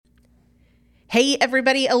Hey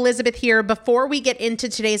everybody, Elizabeth here. Before we get into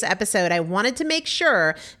today's episode, I wanted to make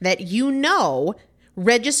sure that you know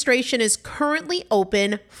registration is currently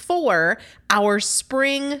open for our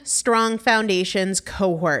Spring Strong Foundations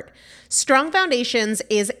cohort. Strong Foundations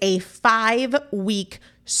is a 5-week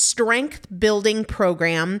strength building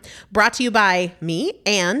program brought to you by me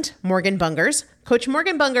and Morgan Bungers. Coach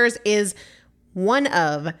Morgan Bungers is one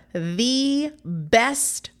of the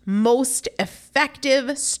best, most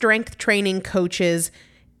effective strength training coaches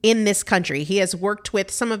in this country. He has worked with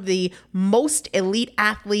some of the most elite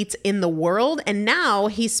athletes in the world, and now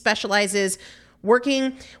he specializes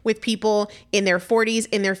working with people in their 40s,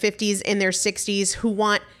 in their 50s, in their 60s who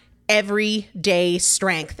want everyday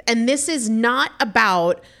strength. And this is not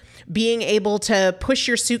about being able to push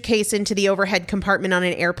your suitcase into the overhead compartment on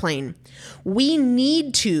an airplane. We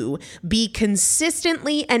need to be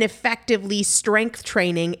consistently and effectively strength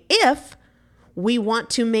training if we want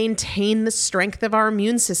to maintain the strength of our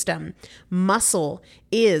immune system. Muscle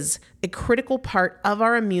is a critical part of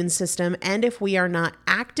our immune system, and if we are not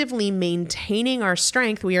actively maintaining our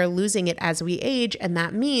strength, we are losing it as we age, and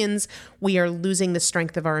that means we are losing the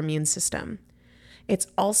strength of our immune system. It's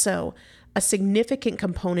also a significant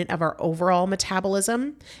component of our overall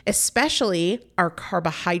metabolism, especially our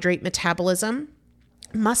carbohydrate metabolism.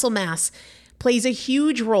 Muscle mass plays a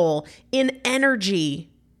huge role in energy,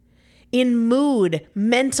 in mood,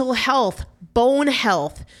 mental health, bone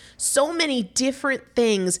health, so many different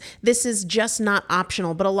things. This is just not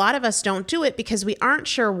optional, but a lot of us don't do it because we aren't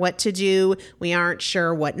sure what to do. We aren't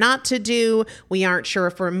sure what not to do. We aren't sure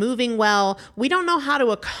if we're moving well. We don't know how to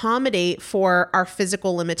accommodate for our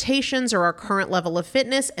physical limitations or our current level of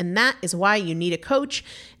fitness, and that is why you need a coach,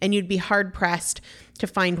 and you'd be hard-pressed to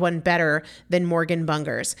find one better than Morgan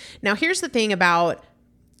Bungers. Now, here's the thing about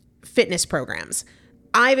fitness programs.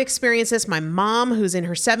 I've experienced this. My mom, who's in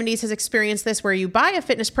her 70s, has experienced this, where you buy a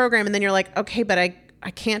fitness program and then you're like, okay, but I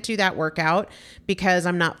can't do that workout because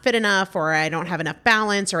I'm not fit enough, or I don't have enough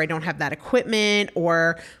balance, or I don't have that equipment,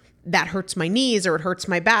 or that hurts my knees, or it hurts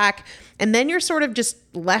my back. And then you're sort of just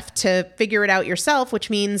left to figure it out yourself, which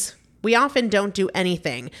means we often don't do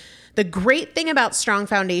anything. The great thing about Strong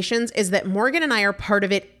Foundations is that Morgan and I are part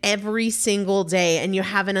of it every single day, and you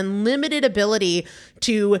have an unlimited ability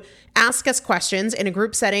to ask us questions in a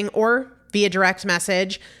group setting or via direct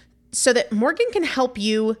message so that Morgan can help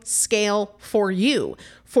you scale for you,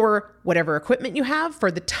 for whatever equipment you have, for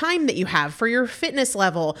the time that you have, for your fitness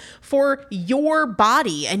level, for your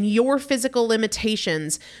body and your physical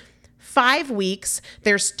limitations. 5 weeks,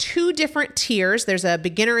 there's 2 different tiers. There's a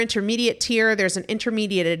beginner intermediate tier. There's an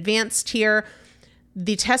intermediate advanced tier.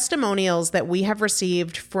 The testimonials that we have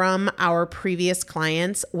received from our previous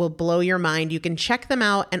clients will blow your mind. You can check them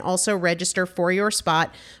out and also register for your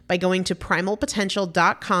spot by going to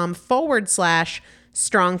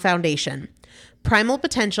primalpotential.com/strong foundation.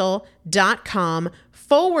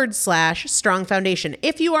 primalpotential.com/strong foundation.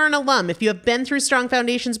 If you are an alum, if you have been through Strong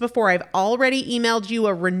Foundations before, I've already emailed you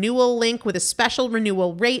a renewal link with a special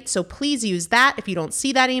renewal rate, so please use that. If you don't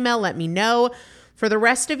see that email, let me know. For the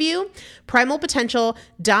rest of you,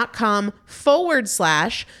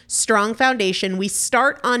 primalpotential.com/strong foundation. We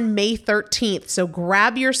start on May 13th, so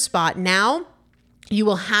grab your spot now. You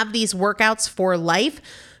will have these workouts for life.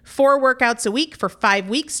 4 workouts a week for 5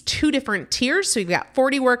 weeks, 2 different tiers. So you've got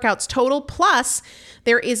 40 workouts total. Plus,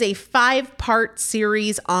 there is a 5-part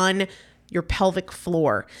series on your pelvic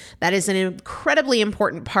floor. That is an incredibly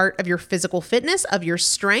important part of your physical fitness, of your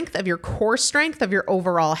strength, of your core strength, of your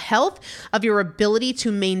overall health, of your ability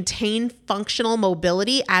to maintain functional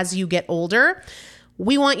mobility as you get older.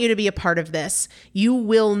 We want you to be a part of this. You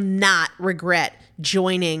will not regret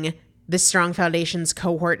joining the Strong Foundations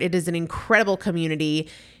cohort. It is an incredible community.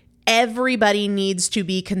 Everybody needs to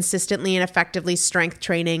be consistently and effectively strength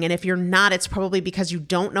training. And if you're not, it's probably because you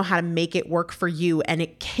don't know how to make it work for you. And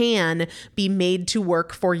it can be made to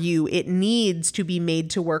work for you. It needs to be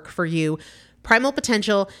made to work for you.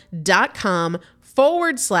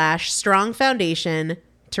 primalpotential.com/strong foundation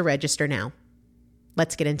to register now.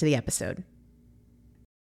 Let's get into the episode.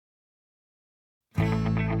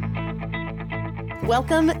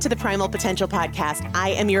 Welcome to the Primal Potential Podcast.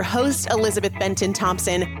 I am your host, Elizabeth Benton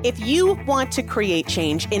Thompson. If you want to create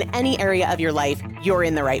change in any area of your life, you're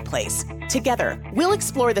in the right place. Together, we'll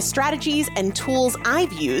explore the strategies and tools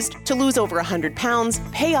I've used to lose over 100 pounds,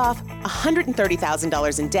 pay off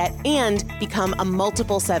 $130,000 in debt, and become a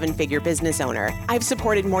multiple seven-figure business owner. I've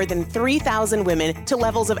supported more than 3,000 women to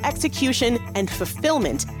levels of execution and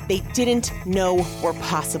fulfillment they didn't know were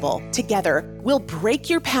possible. Together, we'll break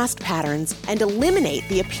your past patterns and eliminate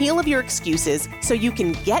the appeal of your excuses so you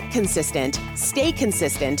can get consistent, stay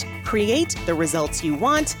consistent, create the results you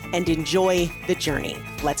want, and enjoy the journey.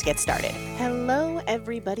 Let's get started. Hello,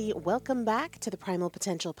 everybody. Welcome back to the Primal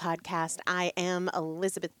Potential Podcast. I am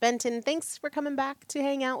Elizabeth Benton. Thanks for coming back to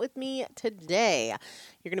hang out with me today.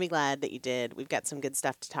 You're going to be glad that you did. We've got some good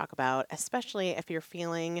stuff to talk about, especially if you're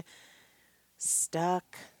feeling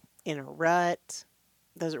stuck in a rut.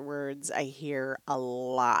 Those are words I hear a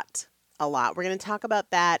lot. We're going to talk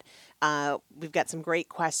about that. We've got some great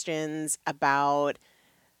questions about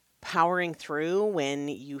powering through when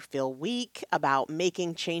you feel weak, about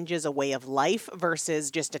making changes a way of life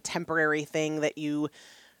versus just a temporary thing that you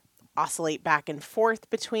oscillate back and forth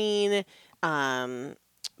between.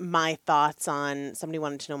 My thoughts on, somebody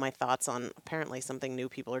wanted to know my thoughts on apparently something new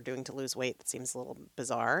people are doing to lose weight that seems a little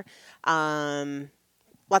bizarre.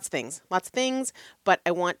 Lots of things, but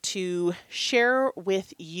I want to share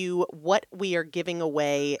with you what we are giving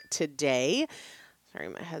away today. Sorry,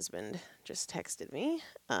 my husband just texted me.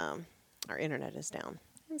 Our internet is down,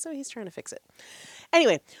 and so he's trying to fix it.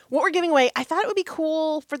 Anyway, what we're giving away, I thought it would be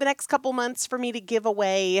cool for the next couple months for me to give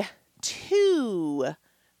away 2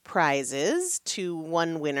 prizes to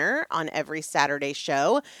one winner on every Saturday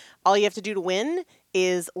show. All you have to do to win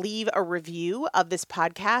is leave a review of this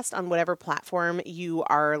podcast on whatever platform you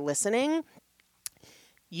are listening.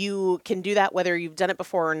 You can do that whether you've done it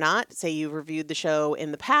before or not. Say you've reviewed the show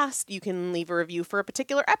in the past, you can leave a review for a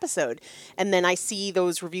particular episode. And then I see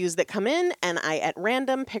those reviews that come in, and I, at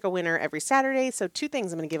random, pick a winner every Saturday. So 2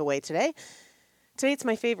 things I'm going to give away today. Today it's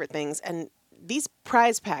my favorite things. And these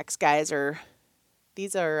prize packs, guys,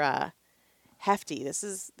 these are hefty. This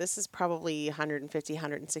is probably $150,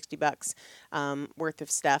 $160 worth of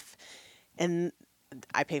stuff. And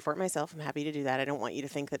I pay for it myself. I'm happy to do that. I don't want you to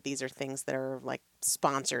think that these are things that are like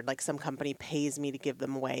sponsored, like some company pays me to give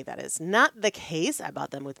them away. That is not the case. I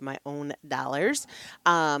bought them with my own dollars. 2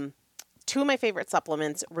 of my favorite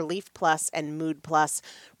supplements, Relief Plus and Mood Plus.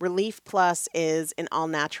 Relief Plus is an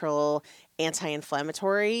all-natural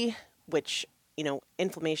anti-inflammatory, which, you know,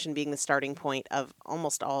 inflammation being the starting point of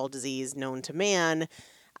almost all disease known to man,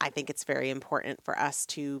 I think it's very important for us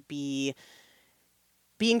to be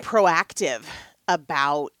being proactive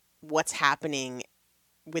about what's happening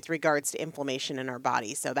with regards to inflammation in our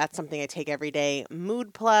body. So that's something I take every day.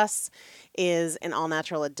 Mood Plus is an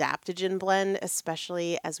all-natural adaptogen blend,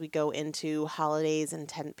 especially as we go into holidays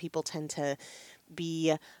and people tend to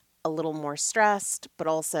be a little more stressed, but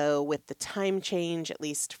also with the time change, at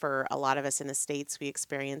least for a lot of us in the States, we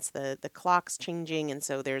experience the clocks changing, and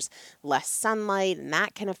so there's less sunlight, and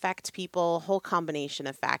that can affect people, a whole combination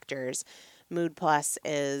of factors. Mood Plus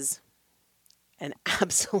is an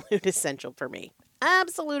absolute essential for me.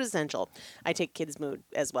 Absolute essential. I take kids' mood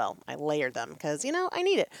as well. I layer them because, I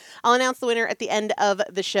need it. I'll announce the winner at the end of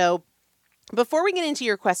the show. Before we get into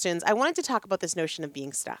your questions, I wanted to talk about this notion of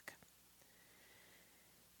being stuck.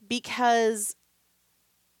 Because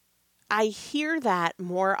I hear that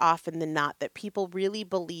more often than not, that people really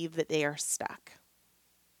believe that they are stuck.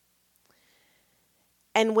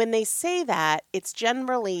 And when they say that, it's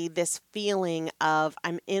generally this feeling of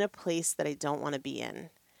I'm in a place that I don't want to be in.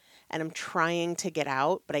 And I'm trying to get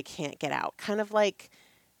out, but I can't get out. Kind of like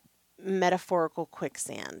metaphorical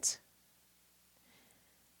quicksand.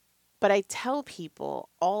 But I tell people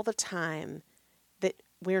all the time that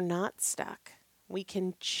we're not stuck. We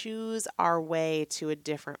can choose our way to a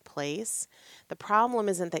different place. The problem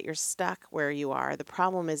isn't that you're stuck where you are. The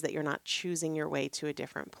problem is that you're not choosing your way to a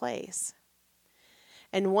different place.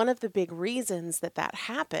 And one of the big reasons that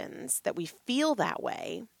happens, that we feel that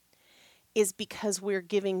way, is because we're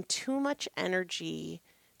giving too much energy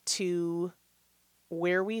to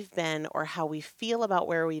where we've been or how we feel about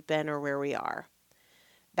where we've been or where we are.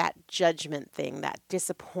 That judgment thing, that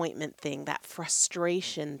disappointment thing, that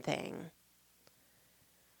frustration thing.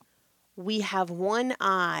 We have one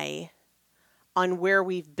eye on where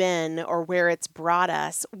we've been or where it's brought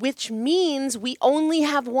us, which means we only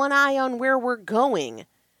have one eye on where we're going.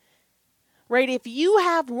 Right? If you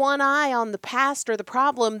have one eye on the past or the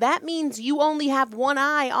problem, that means you only have one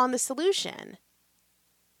eye on the solution.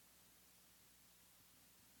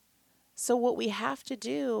 So what we have to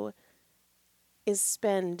do is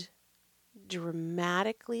spend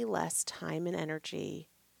dramatically less time and energy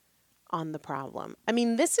on the problem. I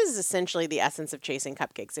mean, this is essentially the essence of Chasing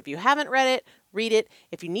Cupcakes. If you haven't read it, read it.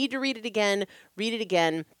 If you need to read it again, read it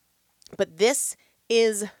again. But this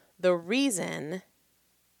is the reason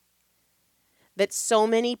that so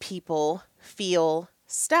many people feel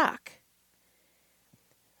stuck.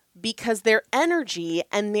 Because their energy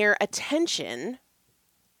and their attention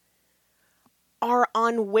are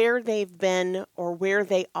on where they've been or where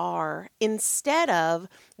they are instead of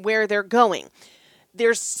where they're going.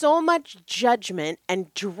 There's so much judgment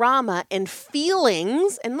and drama and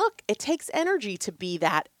feelings. And look, it takes energy to be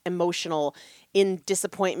that emotional, in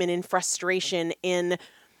disappointment, in frustration, in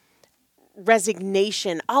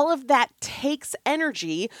resignation. All of that takes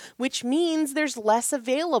energy, which means there's less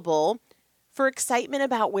available for excitement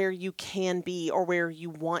about where you can be or where you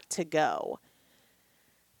want to go.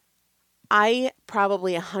 I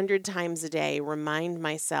probably 100 times a day remind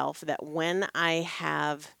myself that when I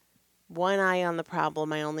have one eye on the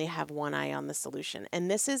problem, I only have one eye on the solution.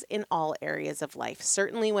 And this is in all areas of life.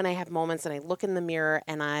 Certainly when I have moments and I look in the mirror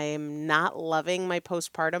and I'm not loving my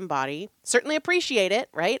postpartum body, certainly appreciate it,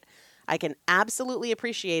 right? I can absolutely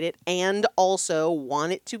appreciate it and also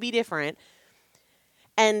want it to be different.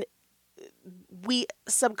 And we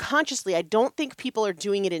subconsciously, I don't think people are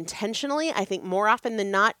doing it intentionally. I think more often than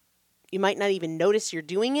not, you might not even notice you're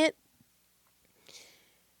doing it.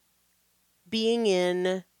 Being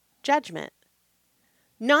in judgment.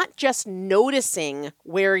 Not just noticing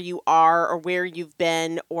where you are or where you've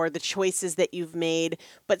been or the choices that you've made,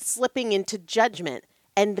 but slipping into judgment.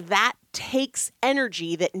 And that takes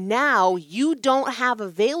energy that now you don't have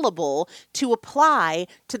available to apply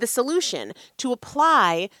to the solution, to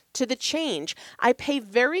apply to the change. I pay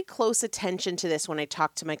very close attention to this when I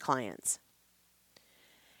talk to my clients.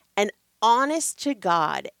 And honest to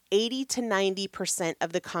God, 80 to 90%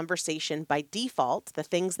 of the conversation by default, the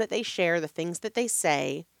things that they share, the things that they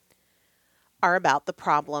say, are about the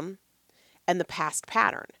problem and the past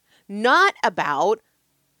pattern. Not about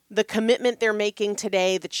the commitment they're making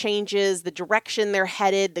today, the changes, the direction they're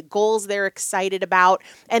headed, the goals they're excited about.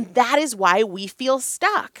 And that is why we feel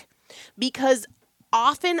stuck. Because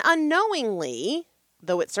often unknowingly,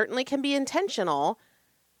 though it certainly can be intentional,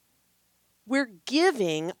 we're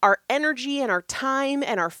giving our energy and our time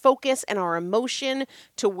and our focus and our emotion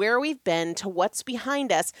to where we've been, to what's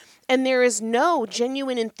behind us. And there is no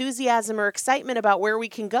genuine enthusiasm or excitement about where we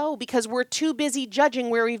can go because we're too busy judging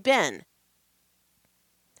where we've been.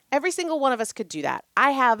 Every single one of us could do that.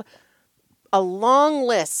 I have a long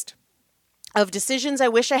list of decisions I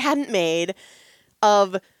wish I hadn't made,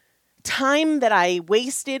 of time that I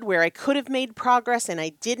wasted where I could have made progress and I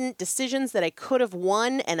didn't, decisions that I could have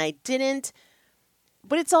won and I didn't.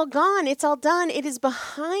 But it's all gone. It's all done. It is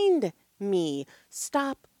behind me.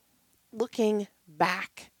 Stop looking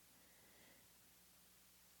back.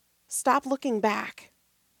 Stop looking back.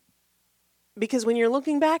 Because when you're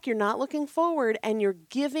looking back, you're not looking forward and you're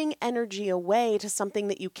giving energy away to something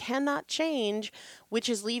that you cannot change, which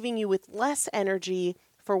is leaving you with less energy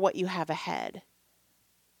for what you have ahead.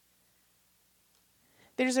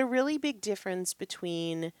 There's a really big difference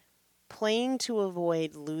between playing to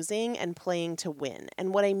avoid losing and playing to win.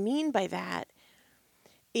 And what I mean by that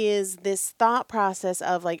is this thought process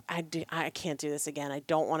of like, I can't do this again. I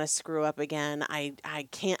don't want to screw up again. I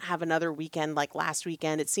can't have another weekend like last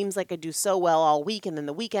weekend. It seems like I do so well all week and then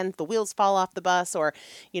the weekend the wheels fall off the bus, or,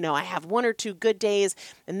 I have one or two good days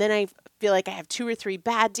and then I feel like I have 2 or 3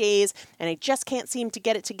 bad days and I just can't seem to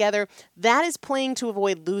get it together. That is playing to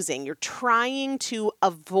avoid losing. You're trying to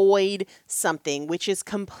avoid something, which is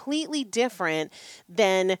completely different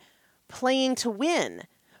than playing to win.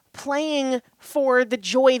 Playing for the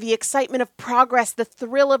joy, the excitement of progress, the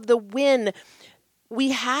thrill of the win. We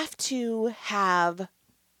have to have,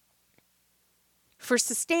 for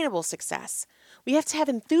sustainable success, we have to have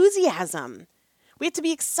enthusiasm. We have to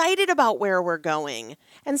be excited about where we're going.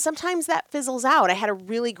 And sometimes that fizzles out. I had a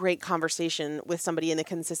really great conversation with somebody in the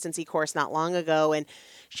consistency course not long ago, and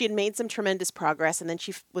she had made some tremendous progress, and then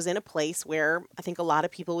she was in a place where I think a lot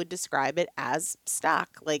of people would describe it as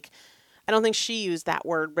stuck. Like, I don't think she used that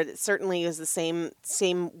word, but it certainly is the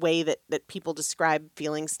same way that people describe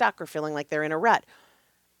feeling stuck or feeling like they're in a rut.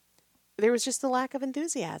 There was just a lack of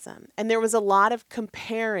enthusiasm. And there was a lot of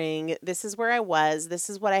comparing. This is where I was.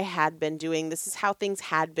 This is what I had been doing. This is how things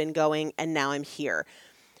had been going. And now I'm here.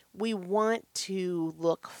 We want to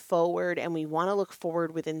look forward, and we want to look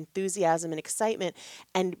forward with enthusiasm and excitement,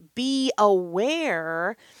 and be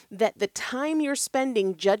aware that the time you're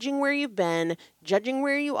spending judging where you've been, judging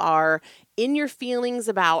where you are, in your feelings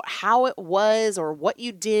about how it was or what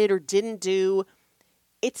you did or didn't do,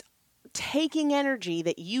 it's taking energy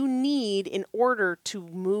that you need in order to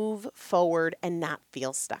move forward and not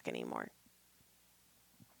feel stuck anymore.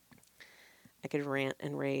 I could rant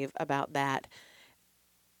and rave about that.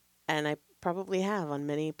 And I probably have on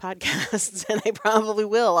many podcasts, and I probably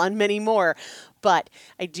will on many more. But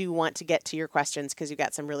I do want to get to your questions because you've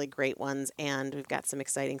got some really great ones, and we've got some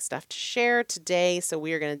exciting stuff to share today. So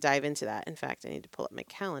we are going to dive into that. In fact, I need to pull up my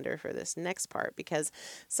calendar for this next part because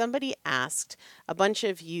somebody asked, a bunch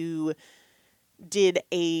of you did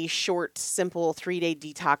a short, simple 3-day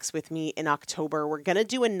detox with me in October. We're going to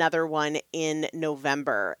do another one in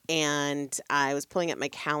November. And I was pulling up my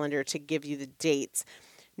calendar to give you the dates.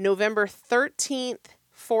 November 13th,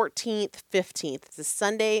 14th, 15th. It's a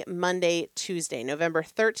Sunday, Monday, Tuesday. November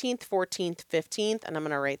 13th, 14th, 15th. And I'm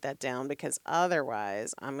going to write that down because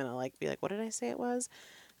otherwise I'm going to be like, what did I say it was?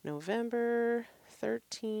 November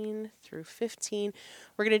 13 through 15.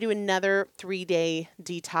 We're going to do another 3-day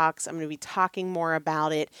detox. I'm going to be talking more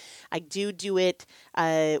about it. I do it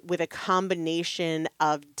with a combination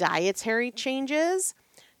of dietary changes,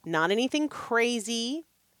 not anything crazy,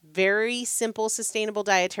 very simple, sustainable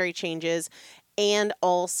dietary changes, and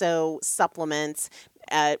also supplements.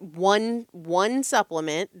 One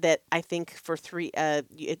supplement that I think for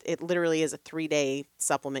it literally is a 3-day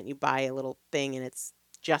supplement. You buy a little thing and it's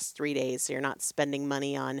just 3 days, so you're not spending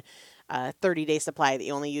money on a 30-day supply that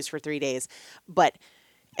you only use for 3 days. But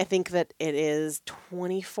I think that it is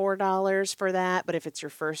 $24 for that, but if it's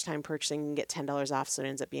your first time purchasing, you can get $10 off, so it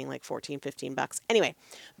ends up being like $14-15. Anyway,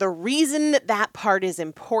 the reason that part is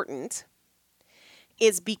important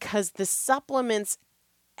is because the supplements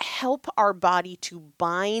help our body to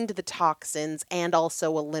bind the toxins and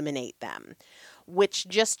also eliminate them, which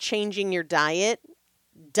just changing your diet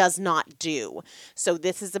does not do. So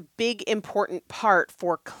this is a big important part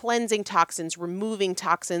for cleansing toxins, removing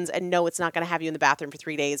toxins, and no, it's not going to have you in the bathroom for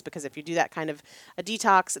 3 days, because if you do that kind of a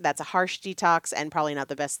detox, that's a harsh detox and probably not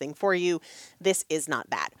the best thing for you. This is not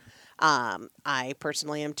that. I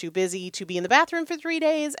personally am too busy to be in the bathroom for 3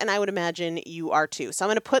 days, and I would imagine you are too. So I'm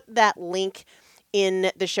going to put that link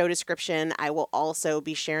in the show description. I will also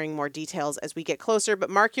be sharing more details as we get closer, but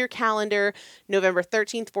mark your calendar, November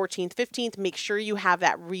 13th, 14th, 15th. Make sure you have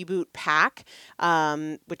that reboot pack,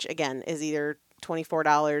 which again is either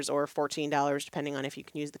 $24 or $14, depending on if you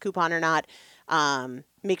can use the coupon or not.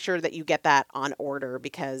 Make sure that you get that on order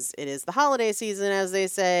because it is the holiday season, as they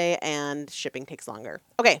say, and shipping takes longer.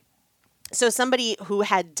 Okay. So somebody who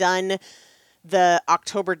had done the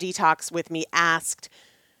October detox with me asked,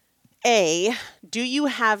 A, do you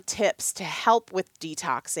have tips to help with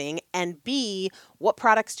detoxing? And B, what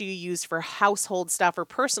products do you use for household stuff or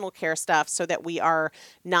personal care stuff so that we are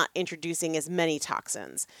not introducing as many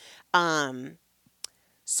toxins?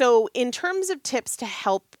 So in terms of tips to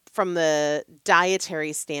help from the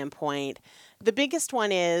dietary standpoint, the biggest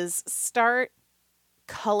one is start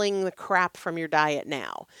culling the crap from your diet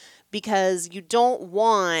now, because you don't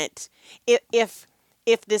want, if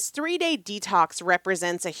this 3-day detox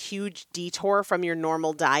represents a huge detour from your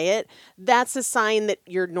normal diet, that's a sign that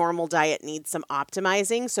your normal diet needs some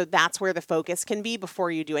optimizing. So that's where the focus can be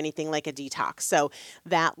before you do anything like a detox. So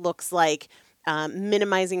that looks like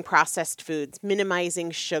minimizing processed foods,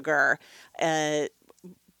 minimizing sugar,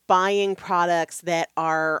 buying products that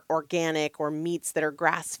are organic or meats that are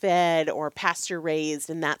grass-fed or pasture-raised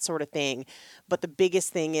and that sort of thing. But the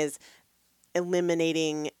biggest thing is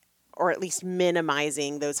eliminating or at least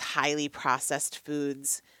minimizing those highly processed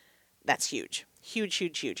foods. That's huge. Huge,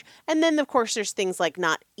 huge, huge. And then, of course, there's things like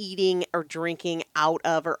not eating or drinking out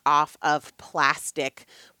of or off of plastic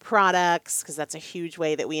products, because that's a huge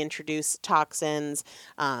way that we introduce toxins.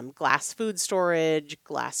 Glass food storage,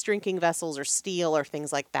 glass drinking vessels, or steel, or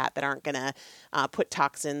things like that that aren't going to put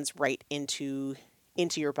toxins right into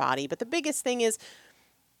your body. But the biggest thing is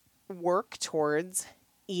work towards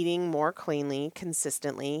eating more cleanly,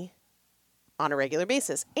 consistently, on a regular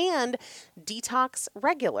basis, and detox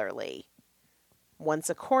regularly.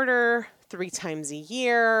 Once a quarter, 3 times a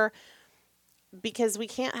year, because we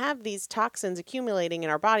can't have these toxins accumulating in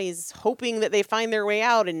our bodies, hoping that they find their way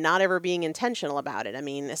out and not ever being intentional about it. I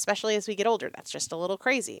mean, especially as we get older, that's just a little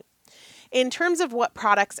crazy. In terms of what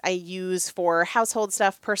products I use for household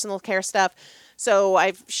stuff, personal care stuff, so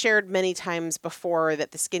I've shared many times before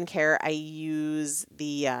that the skincare I use,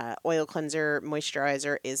 the oil cleanser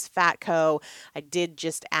moisturizer is Fatco. I did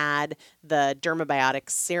just add the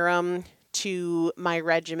Dermabiotics serum to my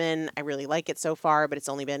regimen. I really like it so far, but it's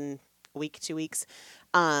only been a week, 2 weeks.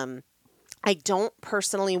 I don't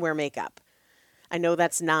personally wear makeup. I know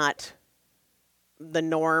that's not the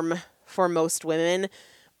norm for most women.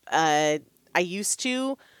 I used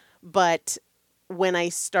to, but when I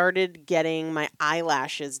started getting my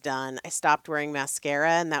eyelashes done, I stopped wearing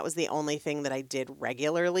mascara, and that was the only thing that I did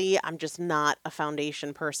regularly. I'm just not a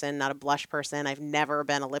foundation person, not a blush person. I've never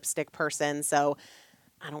been a lipstick person, so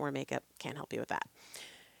I don't wear makeup. Can't help you with that.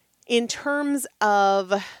 In terms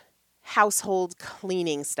of household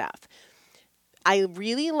cleaning stuff, I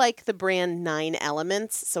really like the brand 9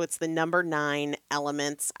 Elements. So it's the number 9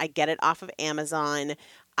 Elements. I get it off of Amazon.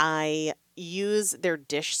 I use their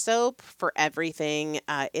dish soap for everything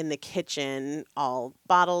in the kitchen, all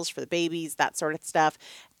bottles for the babies, that sort of stuff.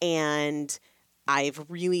 And I've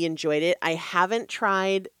really enjoyed it. I haven't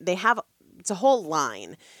tried, it's a whole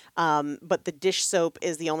line, but the dish soap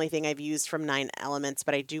is the only thing I've used from 9 Elements,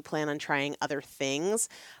 but I do plan on trying other things.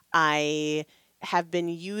 I have been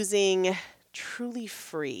using Truly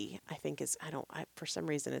Free, I think for some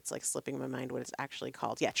reason it's like slipping my mind what it's actually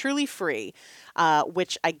called. Yeah, Truly Free,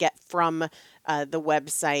 which I get from the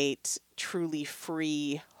website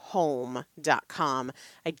trulyfreehome.com.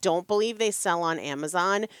 I don't believe they sell on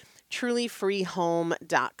Amazon.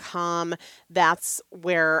 Trulyfreehome.com. That's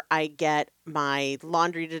where I get my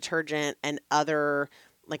laundry detergent and other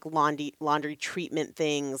like laundry treatment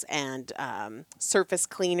things and surface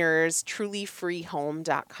cleaners.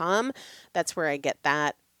 Trulyfreehome.com. That's where I get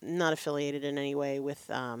that. Not affiliated in any way with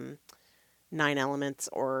 9 Elements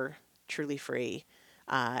or Truly Free.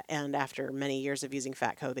 And after many years of using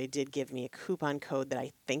Fatco, they did give me a coupon code that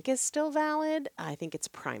I think is still valid. I think it's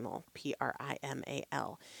Primal,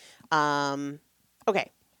 Primal.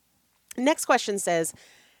 Okay. Next question says,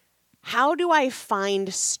 how do I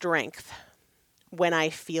find strength when I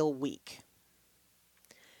feel weak?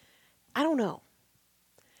 I don't know.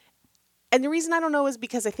 And the reason I don't know is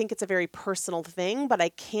because I think it's a very personal thing, but I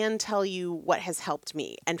can tell you what has helped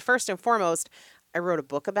me. And first and foremost, I wrote a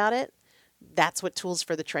book about it. That's what Tools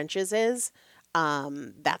for the Trenches is.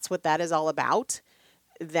 That's what that is all about.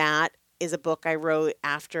 That is a book I wrote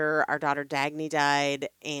after our daughter Dagny died.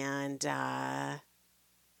 And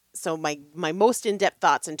so my most in-depth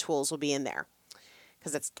thoughts and tools will be in there,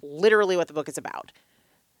 because that's literally what the book is about.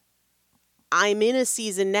 I'm in a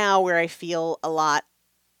season now where I feel a lot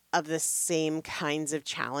of the same kinds of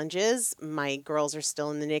challenges. My girls are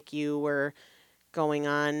still in the NICU. We're going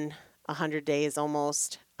on 100 days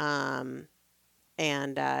almost. And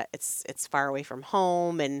it's far away from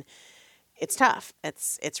home, and it's tough.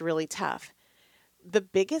 It's really tough. The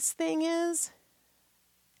biggest thing is,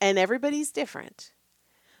 and everybody's different,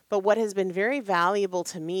 but what has been very valuable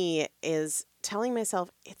to me is telling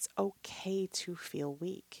myself it's okay to feel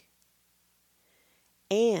weak.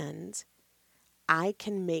 And I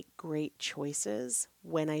can make great choices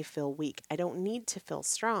when I feel weak. I don't need to feel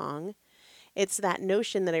strong. It's that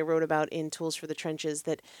notion that I wrote about in Tools for the Trenches,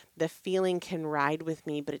 that the feeling can ride with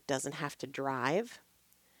me, but it doesn't have to drive.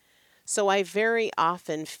 So I very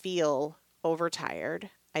often feel overtired.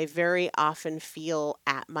 I very often feel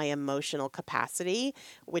at my emotional capacity,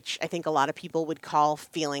 which I think a lot of people would call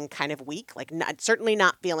feeling kind of weak, like certainly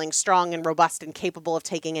not feeling strong and robust and capable of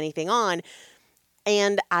taking anything on.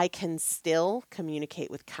 And I can still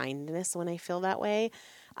communicate with kindness when I feel that way.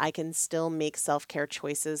 I can still make self-care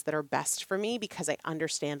choices that are best for me because I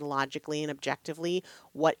understand logically and objectively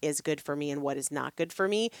what is good for me and what is not good for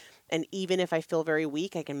me. And even if I feel very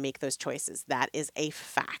weak, I can make those choices. That is a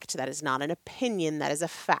fact. That is not an opinion. That is a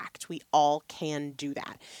fact. We all can do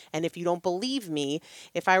that. And if you don't believe me,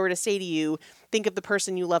 if I were to say to you, think of the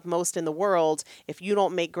person you love most in the world. If you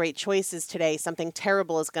don't make great choices today, something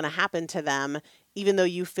terrible is going to happen to them. Even though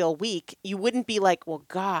you feel weak, you wouldn't be like, well,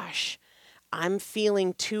 gosh, I'm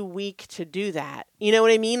feeling too weak to do that. You know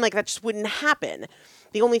what I mean? Like, that just wouldn't happen.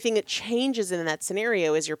 The only thing that changes in that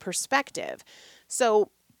scenario is your perspective.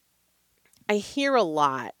 So I hear a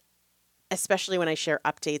lot, especially when I share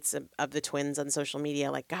updates of the twins on social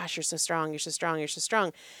media, like, gosh, you're so strong, you're so strong, you're so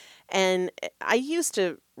strong. And I used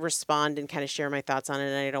to respond and kind of share my thoughts on it,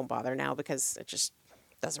 and I don't bother now because it just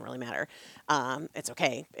doesn't really matter. It's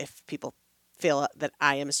okay if people feel that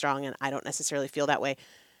I am strong and I don't necessarily feel that way.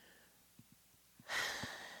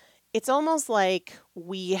 It's almost like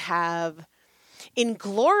we have, in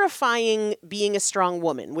glorifying being a strong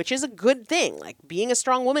woman, which is a good thing, like being a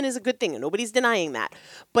strong woman is a good thing and nobody's denying that,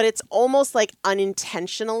 but it's almost like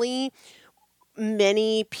unintentionally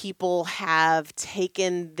many people have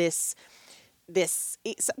taken this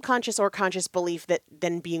subconscious or conscious belief that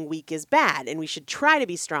then being weak is bad and we should try to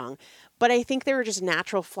be strong. But I think there are just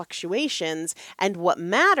natural fluctuations. And what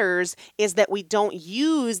matters is that we don't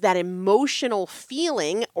use that emotional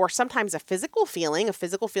feeling, or sometimes a physical feeling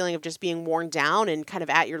of just being worn down and kind of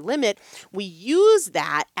at your limit. We use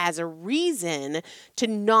that as a reason to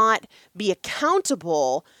not be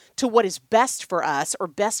accountable to what is best for us or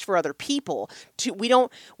best for other people.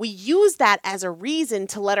 We use that as a reason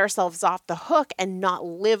to let ourselves off the hook and not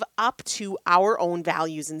live up to our own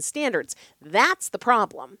values and standards. That's the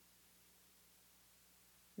problem.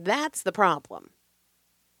 That's the problem.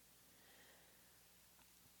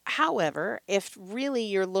 However, if really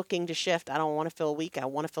you're looking to shift, I don't want to feel weak, I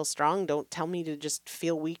want to feel strong, don't tell me to just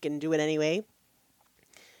feel weak and do it anyway.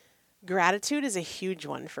 Gratitude is a huge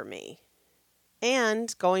one for me.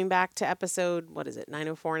 And going back to episode,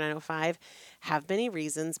 904, 905, have many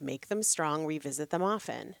reasons, make them strong, revisit them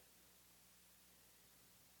often.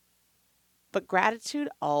 But gratitude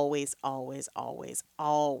always, always, always,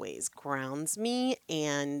 always grounds me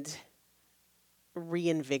and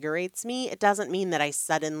reinvigorates me. It doesn't mean that I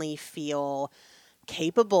suddenly feel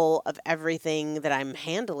capable of everything that I'm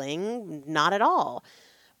handling, not at all.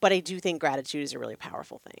 But I do think gratitude is a really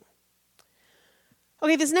powerful thing.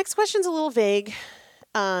 Okay, this next question's a little vague,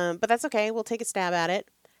 but that's okay. We'll take a stab at it.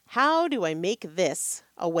 How do I make this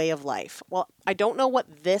a way of life? Well, I don't know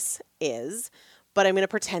what this is, but I'm going to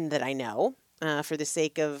pretend that I know for the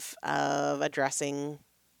sake of addressing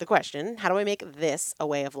the question. How do I make this a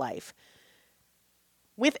way of life?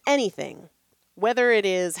 With anything, whether it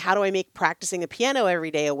is how do I make practicing the piano every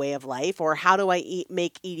day a way of life, or how do I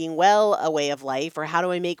make eating well a way of life, or how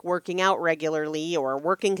do I make working out regularly or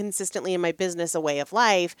working consistently in my business a way of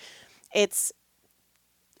life, it's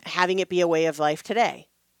having it be a way of life today.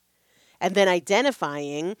 And then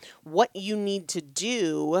identifying what you need to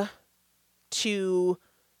do to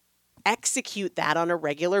execute that on a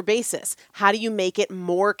regular basis. How do you make it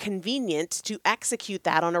more convenient to execute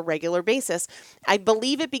that on a regular basis? I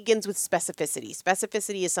believe it begins with specificity.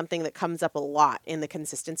 Specificity is something that comes up a lot in the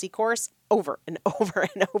consistency course over and over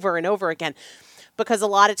and over and over again. Because a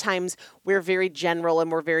lot of times we're very general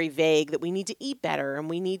and we're very vague that we need to eat better and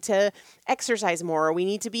we need to exercise more or we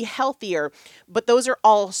need to be healthier. But those are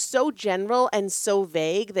all so general and so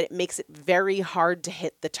vague that it makes it very hard to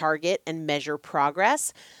hit the target and measure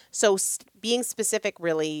progress. So being specific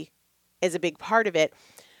really is a big part of it.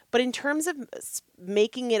 But in terms of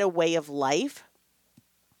making it a way of life,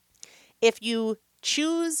 if you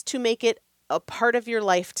choose to make it a part of your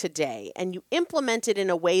life today and you implement it in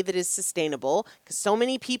a way that is sustainable, because so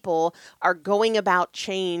many people are going about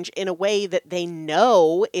change in a way that they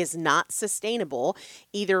know is not sustainable,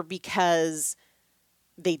 either because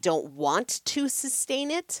they don't want to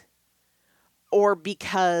sustain it or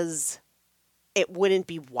because it wouldn't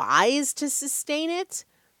be wise to sustain it.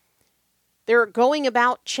 They're going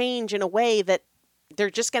about change in a way that they're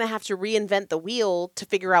just going to have to reinvent the wheel to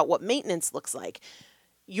figure out what maintenance looks like.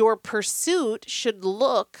 Your pursuit should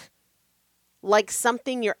look like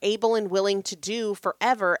something you're able and willing to do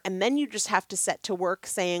forever. And then you just have to set to work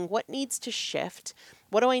saying, what needs to shift?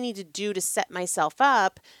 What do I need to do to set myself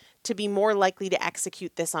up to be more likely to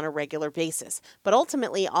execute this on a regular basis? But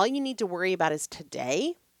ultimately, all you need to worry about is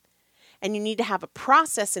today. And you need to have a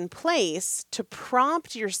process in place to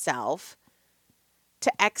prompt yourself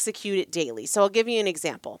to execute it daily. So I'll give you an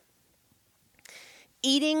example.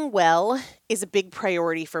 Eating well is a big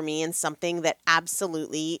priority for me and something that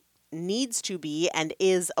absolutely needs to be and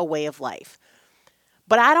is a way of life.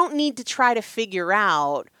 But I don't need to try to figure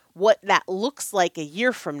out what that looks like a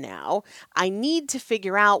year from now. I need to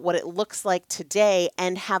figure out what it looks like today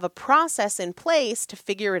and have a process in place to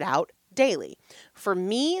figure it out daily. For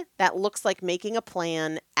me, that looks like making a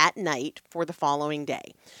plan at night for the following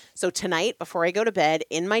day. So tonight, before I go to bed,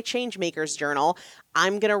 in my Changemakers journal,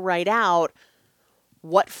 I'm going to write out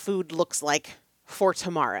what food looks like for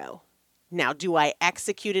tomorrow. Now, do I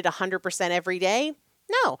execute it 100% every day?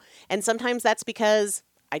 No. And sometimes that's because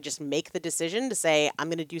I just make the decision to say, I'm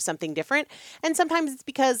going to do something different. And sometimes it's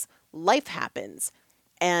because life happens.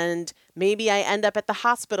 And maybe I end up at the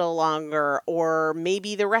hospital longer, or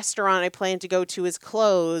maybe the restaurant I plan to go to is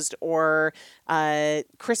closed, or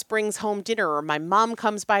Chris brings home dinner, or my mom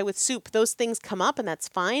comes by with soup. Those things come up and that's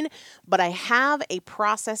fine. But I have a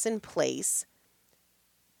process in place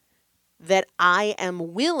that I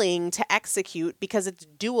am willing to execute because it's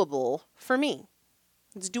doable for me.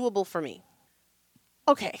 It's doable for me.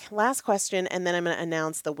 Okay, last question, and then I'm going to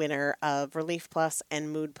announce the winner of Relief Plus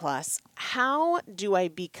and Mood Plus. How do I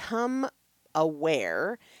become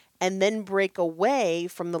aware and then break away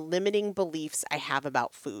from the limiting beliefs I have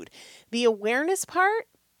about food? The awareness part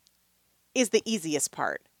is the easiest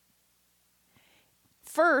part.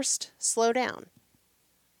 First, slow down.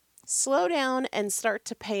 Slow down and start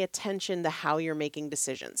to pay attention to how you're making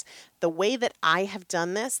decisions. The way that I have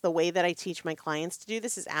done this, the way that I teach my clients to do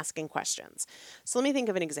this is asking questions. So let me think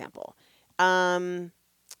of an example.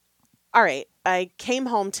 All right. I came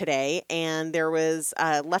home today and there was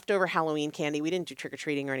leftover Halloween candy. We didn't do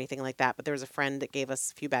trick-or-treating or anything like that, but there was a friend that gave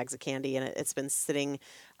us a few bags of candy and it's been sitting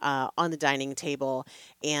on the dining table.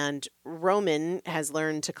 And Roman has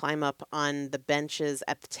learned to climb up on the benches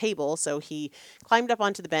at the table. So he climbed up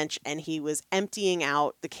onto the bench and he was emptying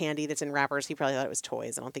out the candy that's in wrappers. He probably thought it was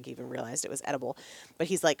toys. I don't think he even realized it was edible. But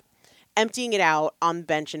he's like emptying it out on the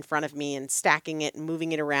bench in front of me and stacking it and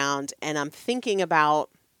moving it around. And I'm thinking about,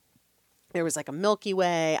 there was like a Milky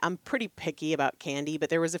Way. I'm pretty picky about candy, but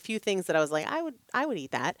there was a few things that I was like, I would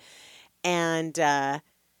eat that. And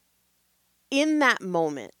in that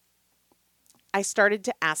moment, I started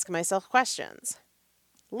to ask myself questions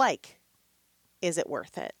like, is it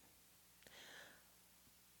worth it?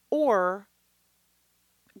 Or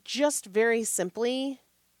just very simply,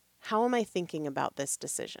 how am I thinking about this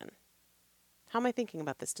decision? How am I thinking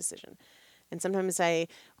about this decision? And sometimes I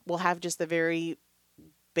will have just the very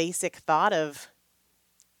basic thought of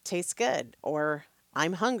tastes good or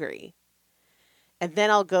I'm hungry. And then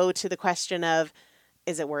I'll go to the question of,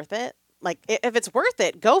 is it worth it? Like, if it's worth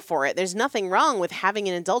it, go for it. There's nothing wrong with having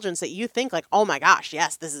an indulgence that you think like, oh my gosh,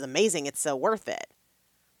 yes, this is amazing. It's so worth it.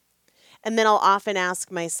 And then I'll often ask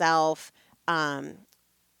myself,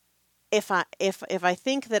 if I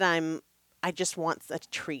think that I just want a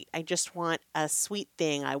treat. I just want a sweet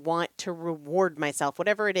thing. I want to reward myself,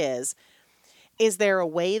 whatever it is. Is there a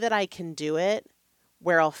way that I can do it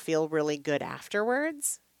where I'll feel really good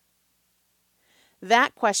afterwards?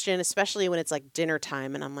 That question, especially when it's like dinner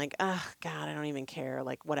time and I'm like, oh God, I don't even care.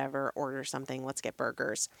 Like whatever, order something. Let's get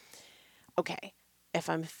burgers. Okay. If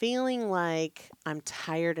I'm feeling like I'm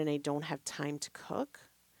tired and I don't have time to cook,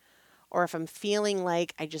 or if I'm feeling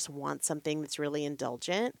like I just want something that's really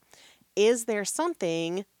indulgent, is there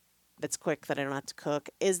something that's quick that I don't have to cook?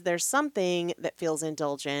 Is there something that feels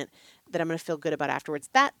indulgent that I'm going to feel good about afterwards?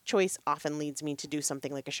 That choice often leads me to do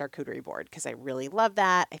something like a charcuterie board because I really love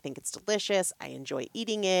that. I think it's delicious. I enjoy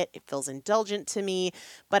eating it. It feels indulgent to me,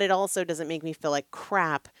 but it also doesn't make me feel like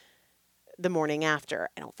crap the morning after.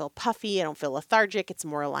 I don't feel puffy. I don't feel lethargic. It's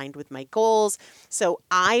more aligned with my goals. So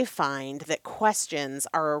I find that questions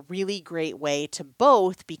are a really great way to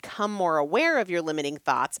both become more aware of your limiting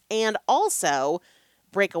thoughts and also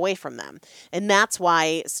break away from them. And that's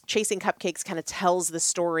why Chasing Cupcakes kind of tells the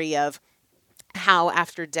story of how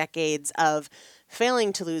after decades of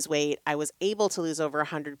failing to lose weight, I was able to lose over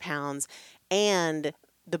 100 pounds. And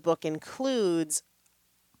the book includes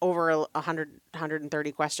over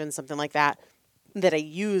 130 questions, something like that, that I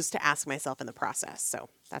use to ask myself in the process. So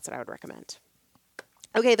that's what I would recommend.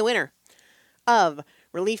 Okay, the winner of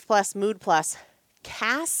Relief Plus, Mood Plus,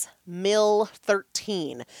 Cass Mill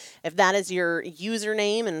 13. If that is your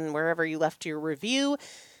username and wherever you left your review,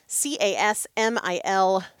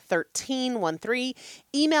 CASMIL 1313.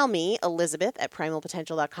 Email me,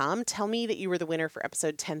 Elizabeth@primalpotential.com. Tell me that you were the winner for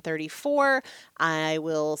episode 1034. I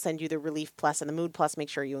will send you the Relief Plus and the Mood Plus. Make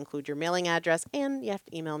sure you include your mailing address, and you have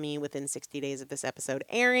to email me within 60 days of this episode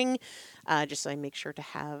airing, just so I make sure to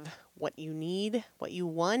have what you need, what you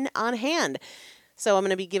won on hand. So I'm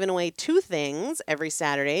going to be giving away 2 things every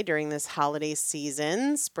Saturday during this holiday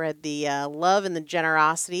season. Spread the love and the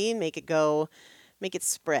generosity. Make it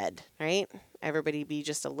spread, right? Everybody be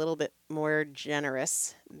just a little bit more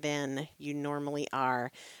generous than you normally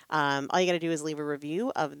are. All you got to do is leave a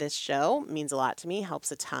review of this show. It means a lot to me,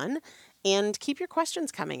 helps a ton. And keep your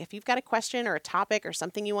questions coming. If you've got a question or a topic or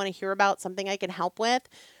something you want to hear about, something I can help with,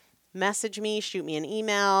 message me, shoot me an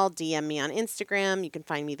email, DM me on Instagram. You can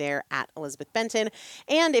find me there at Elizabeth Benton.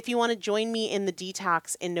 And if you want to join me in the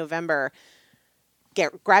detox in November,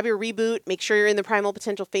 grab your reboot. Make sure you're in the Primal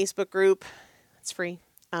Potential Facebook group. It's free.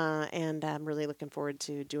 And I'm really looking forward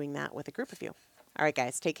to doing that with a group of you. All right,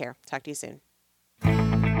 guys, take care. Talk to you soon.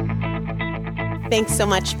 Thanks so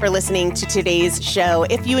much for listening to today's show.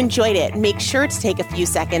 If you enjoyed it, make sure to take a few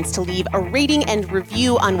seconds to leave a rating and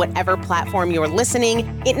review on whatever platform you're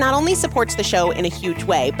listening. It not only supports the show in a huge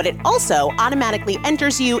way, but it also automatically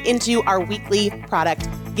enters you into our weekly product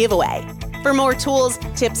giveaway. For more tools,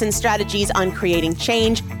 tips, and strategies on creating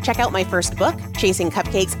change, check out my first book, Chasing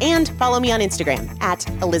Cupcakes, and follow me on Instagram at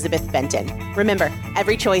Elizabeth Benton. Remember,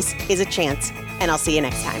 every choice is a chance, and I'll see you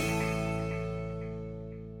next time.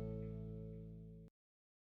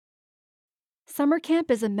 Summer camp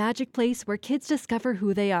is a magic place where kids discover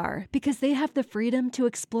who they are because they have the freedom to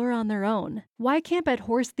explore on their own. Y Camp at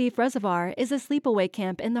Horse Thief Reservoir is a sleepaway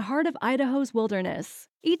camp in the heart of Idaho's wilderness.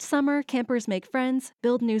 Each summer, campers make friends,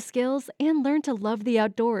 build new skills, and learn to love the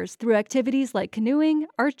outdoors through activities like canoeing,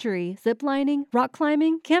 archery, ziplining, rock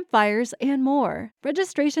climbing, campfires, and more.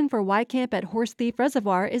 Registration for Y Camp at Horse Thief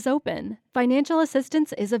Reservoir is open. Financial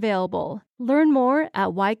assistance is available. Learn more at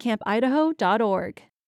ycampidaho.org.